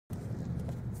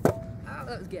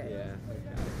that was gay. Yeah.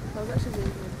 That was actually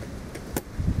really good.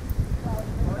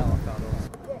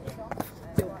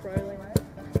 Still pro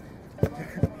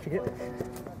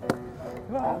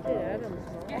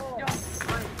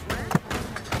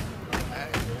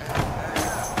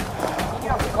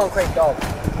Concrete dog.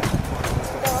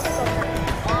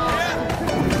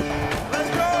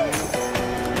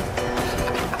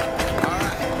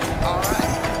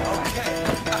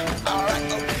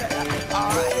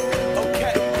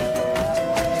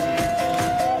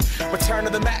 Return to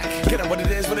the Mac. Get up what it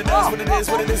is, what it does, what it is,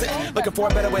 what it isn't. Looking for a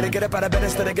better way to get up out of bed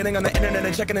instead of getting on the internet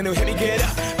and checking a new hit. Me get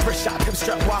up. First shot, come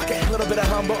strut walking. A little bit of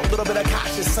humble, a little bit of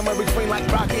cautious. Somewhere between like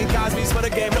Rocky and Cosby's for the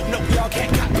game. Nope, nope, y'all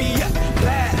can't copy yet.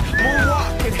 Glad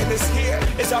moonwalking, and this here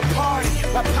is our party.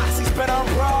 My posse's been on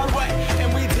Broadway,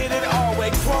 and we did it all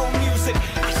way. Grown music.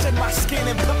 I shed my skin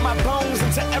and put my bones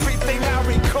into everything I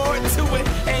record to it.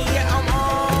 And yeah, I'm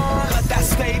on. Let that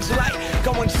stage light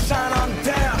go and shine on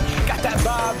down. Got that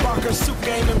Bob Barker suit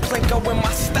game and Plinko in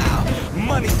my style.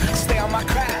 Money, stay on my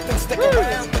craft and stick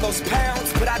around for those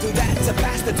pounds. But I do that to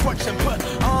pass the torch and put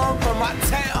on for my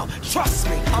town. Trust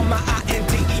me, on my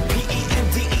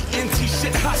INDEPENDENT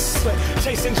shit hustling.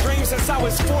 Chasing dreams since I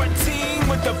was 14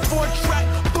 with the 4-track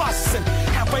bustin'.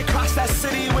 Halfway across that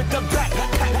city with the back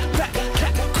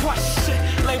crush shit.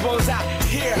 Labels out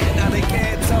here, now they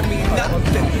can't tell me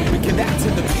nothing. We give that to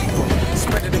the people,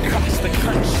 spread it across the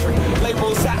country.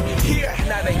 Labels out here,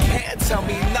 now they can't tell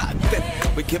me nothing.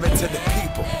 We give it to the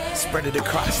people, spread it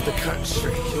across the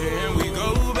country. Here we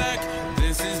go back,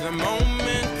 this is the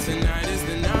moment, tonight is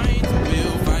the night.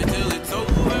 We'll fight till it's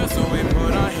over, so we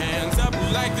put our hands up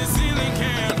like the ceiling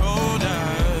can't hold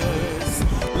us.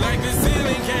 Like the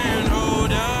ceiling can't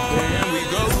hold us. Here we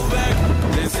go back,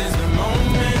 this is the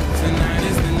moment, tonight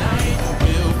is the night.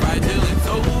 We'll fight till it's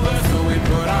over, so we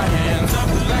put our hands up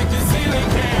like the ceiling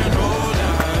can't hold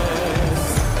us.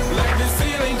 Like the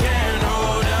ceiling can't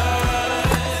hold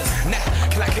us. Now,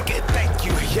 can I kick it? Thank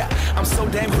you, yeah, I'm so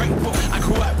damn grateful. I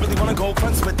grew up really wanna go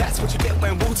fronts, but that's what you get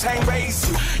when Wu-Tang raised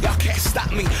you. Y'all can't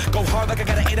stop me, go hard like I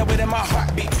got an 808 in my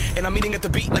heartbeat. And I'm eating at the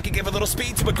beat like it gave a little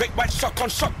speed to a great white shark on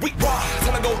Shark Week. Raw,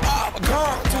 time to go off,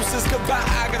 gone, deuces goodbye.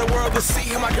 I got a world to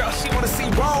see, and my girl, she wanna see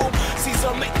Rome.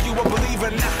 Caesar make you a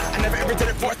believer, nah, I never ever did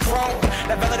it for a throne.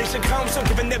 That validation comes from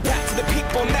giving it back to the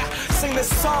people. Now, sing this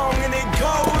song and it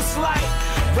goes like,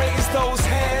 raise those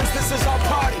hands, this is our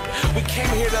party. We came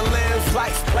here to live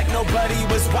life like nobody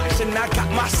was watching. I got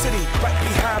my city right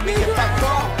behind me. If I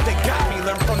fall, they got me.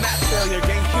 Learn from that failure,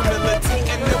 gain humility,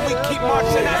 and then we keep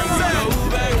marching.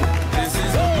 This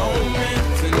is the moment,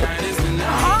 tonight is the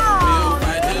night. We'll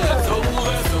fight till it's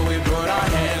over, so we put our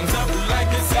hands up like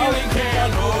the ceiling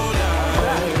can't hold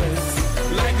us.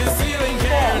 Like the ceiling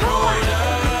can't hold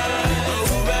us.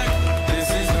 Go back, this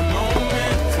is the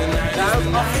moment, tonight is the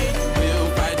night. We'll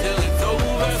fight till it's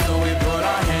over, so we put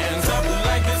our hands up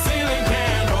like the ceiling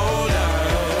can't hold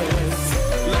us.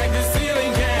 Like the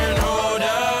ceiling can't hold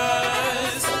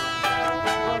us.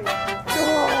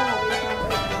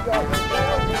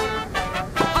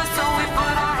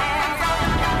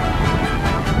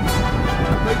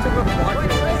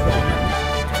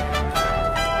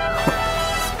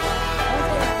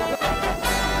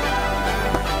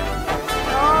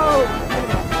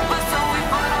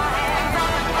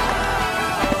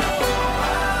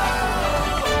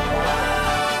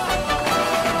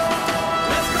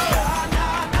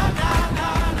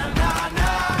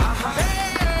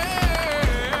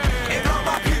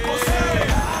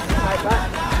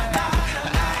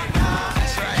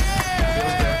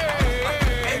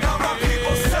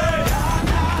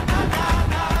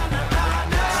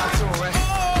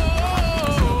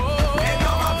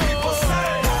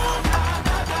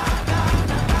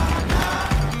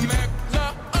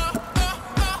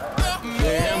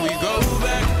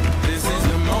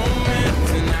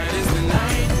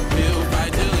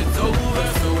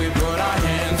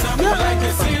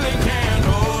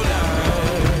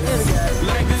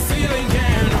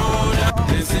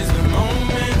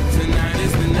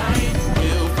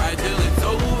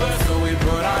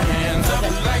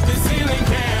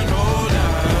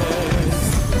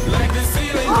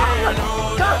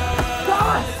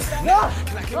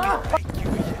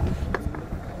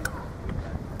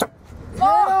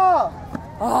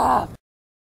 Ah!